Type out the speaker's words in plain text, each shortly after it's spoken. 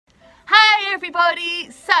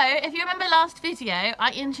everybody! So, if you remember last video,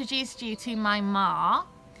 I introduced you to my ma.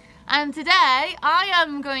 And today, I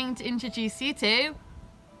am going to introduce you to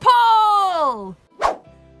Paul!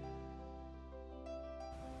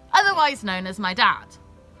 Otherwise known as my dad.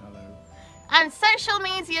 Hello. And social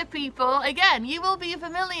media people, again, you will be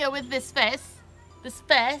familiar with this face,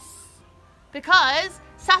 because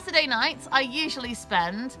Saturday nights I usually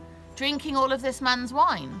spend drinking all of this man's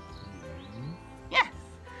wine. Yes.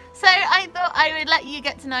 So I thought I would let you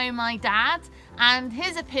get to know my dad and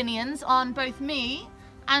his opinions on both me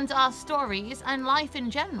and our stories and life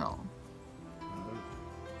in general.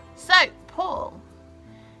 So, Paul,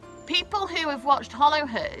 people who have watched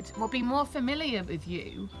Hollowhood will be more familiar with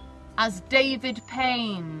you as David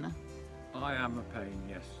Payne. I am a pain,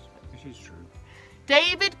 yes. It is true.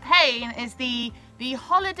 David Payne is the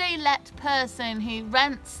holiday-let person who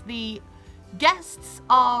rents the guests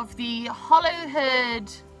of the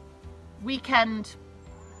Hollowhood weekend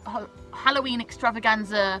Halloween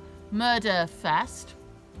extravaganza murder fest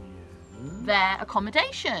their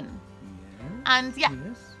accommodation. And yeah,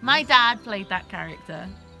 my dad played that character.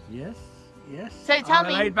 Yes. So tell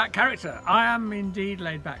me, a laid-back character. I am indeed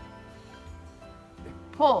laid back.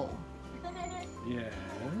 Paul. Yes.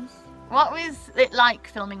 What was it like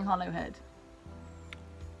filming Hollowhood?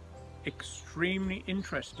 Extremely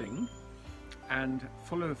interesting and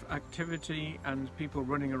full of activity and people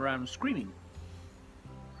running around screaming.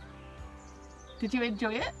 Did you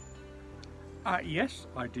enjoy it? Yes,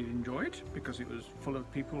 I did enjoy it because it was full of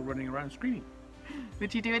people running around screaming.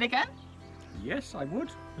 Would you do it again? Yes, I would,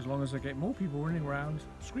 as long as I get more people running around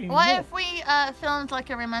screaming. What more. if we filmed like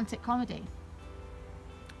a romantic comedy?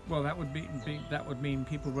 Well, that would mean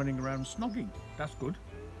people running around snogging. That's good.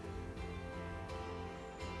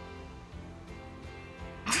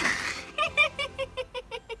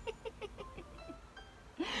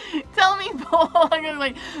 Tell me, Paul. I'm gonna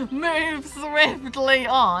like move swiftly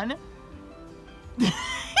on. Let's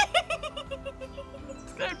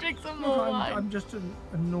go drink some more wine. I'm just an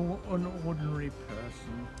ordinary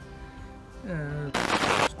person.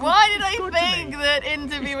 Why did I think that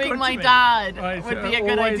interviewing my dad would be a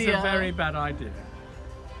good idea? Always a very bad idea.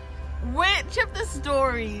 Which of the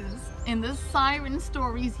stories in the Siren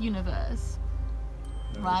Stories universe,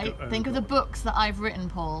 right? Think of the books that I've written,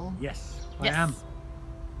 Paul. Yes, Yes. I am.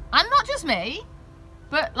 And not just me,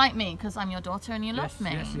 but like me, because I'm your daughter and you love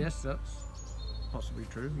me. Yes, that's possibly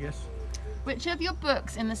true, yes. Which of your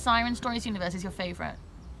books in the Siren Stories universe is your favourite?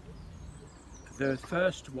 The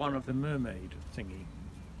first one of the mermaid thingy.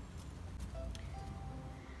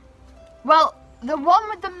 Well, the one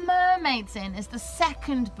with the mermaids in is the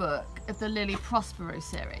second book of the Lily Prospero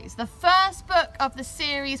series. The first book of the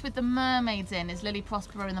series with the mermaids in is Lily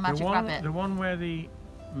Prospero and the Magic Rabbit. The one where the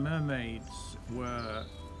mermaids were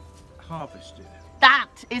harvested. That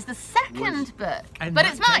is the second book, but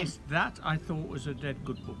it's mine. That I thought was a dead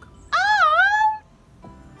good book. Oh,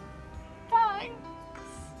 thanks.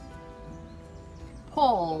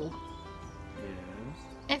 Paul,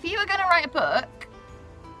 Yes. if you were going to write a book,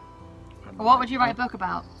 what would you write a book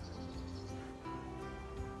about?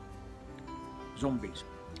 Zombies.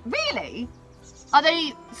 Really? Are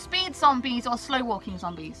they speed zombies or slow walking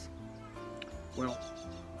zombies? Well,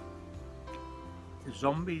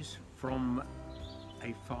 zombies from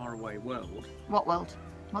a faraway world. What world?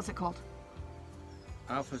 What's it called?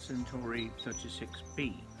 Alpha Centauri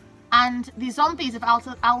 36b. And the zombies of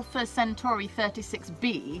Alpha Centauri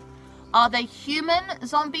 36b, are they human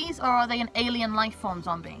zombies or are they an alien life form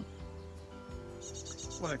zombie?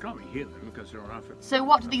 Well, they can't be human because they're on Alpha. So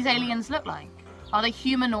what do these aliens look like? Are they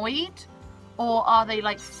humanoid or are they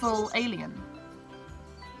like full alien?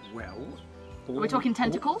 Well, Are we talking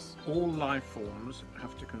tentacles? All life forms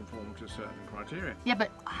have to conform to certain criteria. Yeah,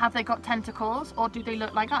 but have they got tentacles or do they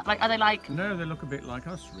look like that? Like, are they like... No, they look a bit like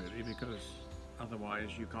us, really, because otherwise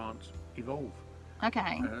you can't evolve.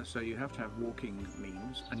 Okay. So you have to have walking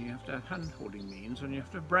means, and you have to have hand-holding means, and you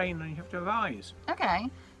have to have brain, and you have to have eyes. Okay.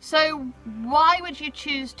 So why would you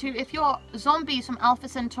choose to, if your zombies from Alpha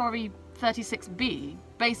Centauri 36b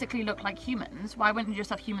basically look like humans, why wouldn't you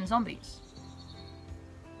just have human zombies?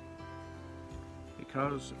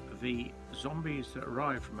 Because the zombies that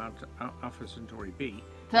arrive from Alpha Centauri B...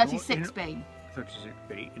 36b.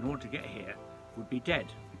 36b, in order to get here, would be dead,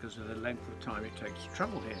 because of the length of time it takes to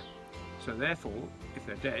travel here. So therefore, if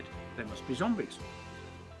they're dead, they must be zombies.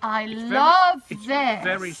 It's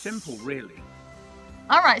very simple, really.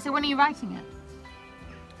 Alright, so when are you writing it?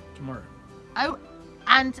 Tomorrow. Oh,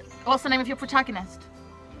 and what's the name of your protagonist?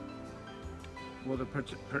 Well, the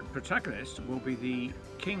protagonist will be the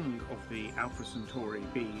king of the Alpha Centauri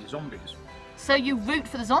B zombies. So you root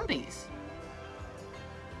for the zombies?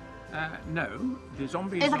 No, the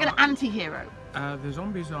zombies. It's like an anti-hero. The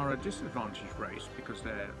zombies are a disadvantaged race because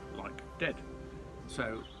they're like dead.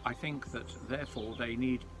 So I think that therefore they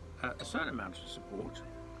need a certain amount of support.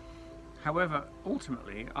 However,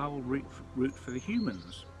 ultimately I will root for the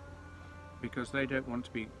humans because they don't want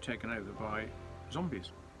to be taken over by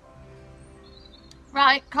zombies.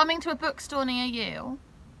 Right, coming to a bookstore near you.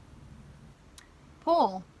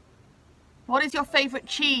 Paul, what is your favourite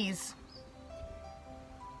cheese?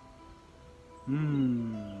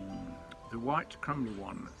 The white crumbly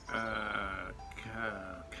one.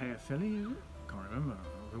 Caerphilly, is it? Can't remember.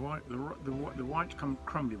 The white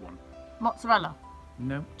crumbly one. Mozzarella.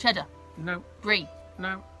 No. Cheddar. No. Brie.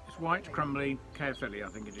 No. It's white crumbly Caerphilly, I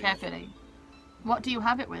think it is. Caerphilly. What do you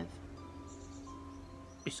have it with?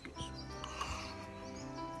 Biscuits.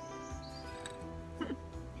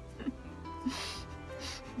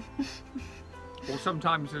 Or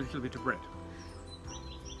sometimes a little bit of bread.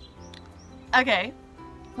 Okay.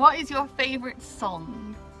 What is your favourite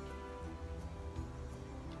song?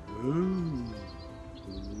 Ooh,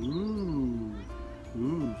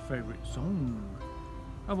 favourite song.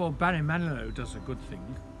 Oh well, Barry Manilow does a good thing.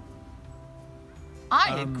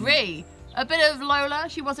 I agree. A bit of Lola,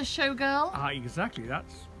 she was a showgirl. Exactly,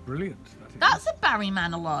 that's brilliant. That's a Barry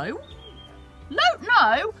Manilow.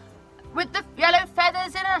 No, with the yellow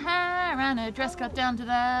feathers in her hair and her dress cut down to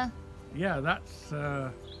there. Yeah, that's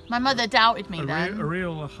my mother doubted me then. A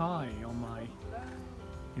real high on my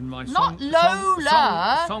Not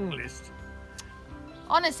Lola. song list.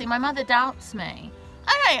 Honestly, my mother doubts me.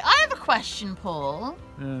 Okay, I have a question, Paul.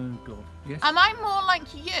 Oh God, yes. Am I more like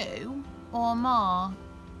you or Ma?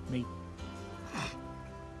 Me.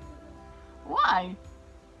 Why?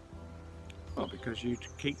 Well, because you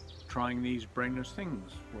keep trying these brainless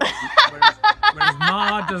things, whereas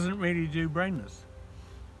Ma doesn't really do brainless.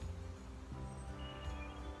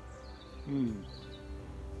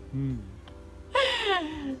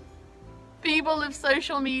 People of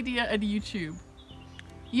social media and YouTube.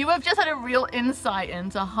 You have just had a real insight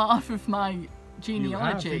into half of my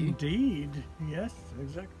genealogy. You have indeed. Yes,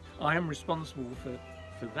 exactly. I am responsible for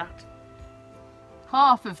that.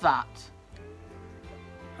 Half of that.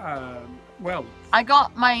 Well, I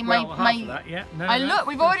got my half of that, yeah. No,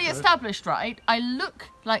 we've already established, right? I look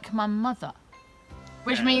like my mother,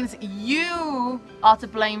 which means you are to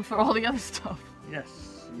blame for all the other stuff.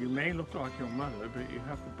 Yes, you may look like your mother, but you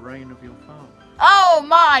have the brain of your father. Oh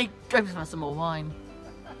my! Go for some more wine.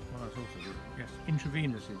 Well, that's also good. Yes,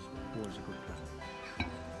 intravenous is always a good plan.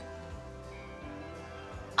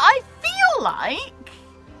 I feel like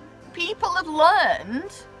people have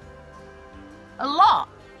learned a lot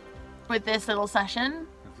with this little session.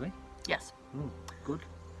 Have they? Yes. Oh, good.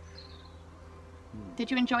 Did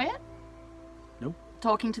you enjoy it? No.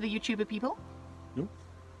 Talking to the YouTuber people? No.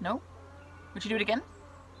 No? Would you do it again?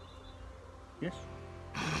 Yes.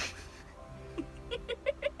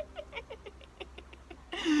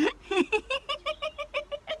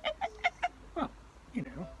 Well, you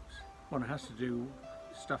know, one has to do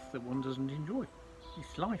stuff that one doesn't enjoy.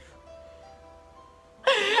 It's life.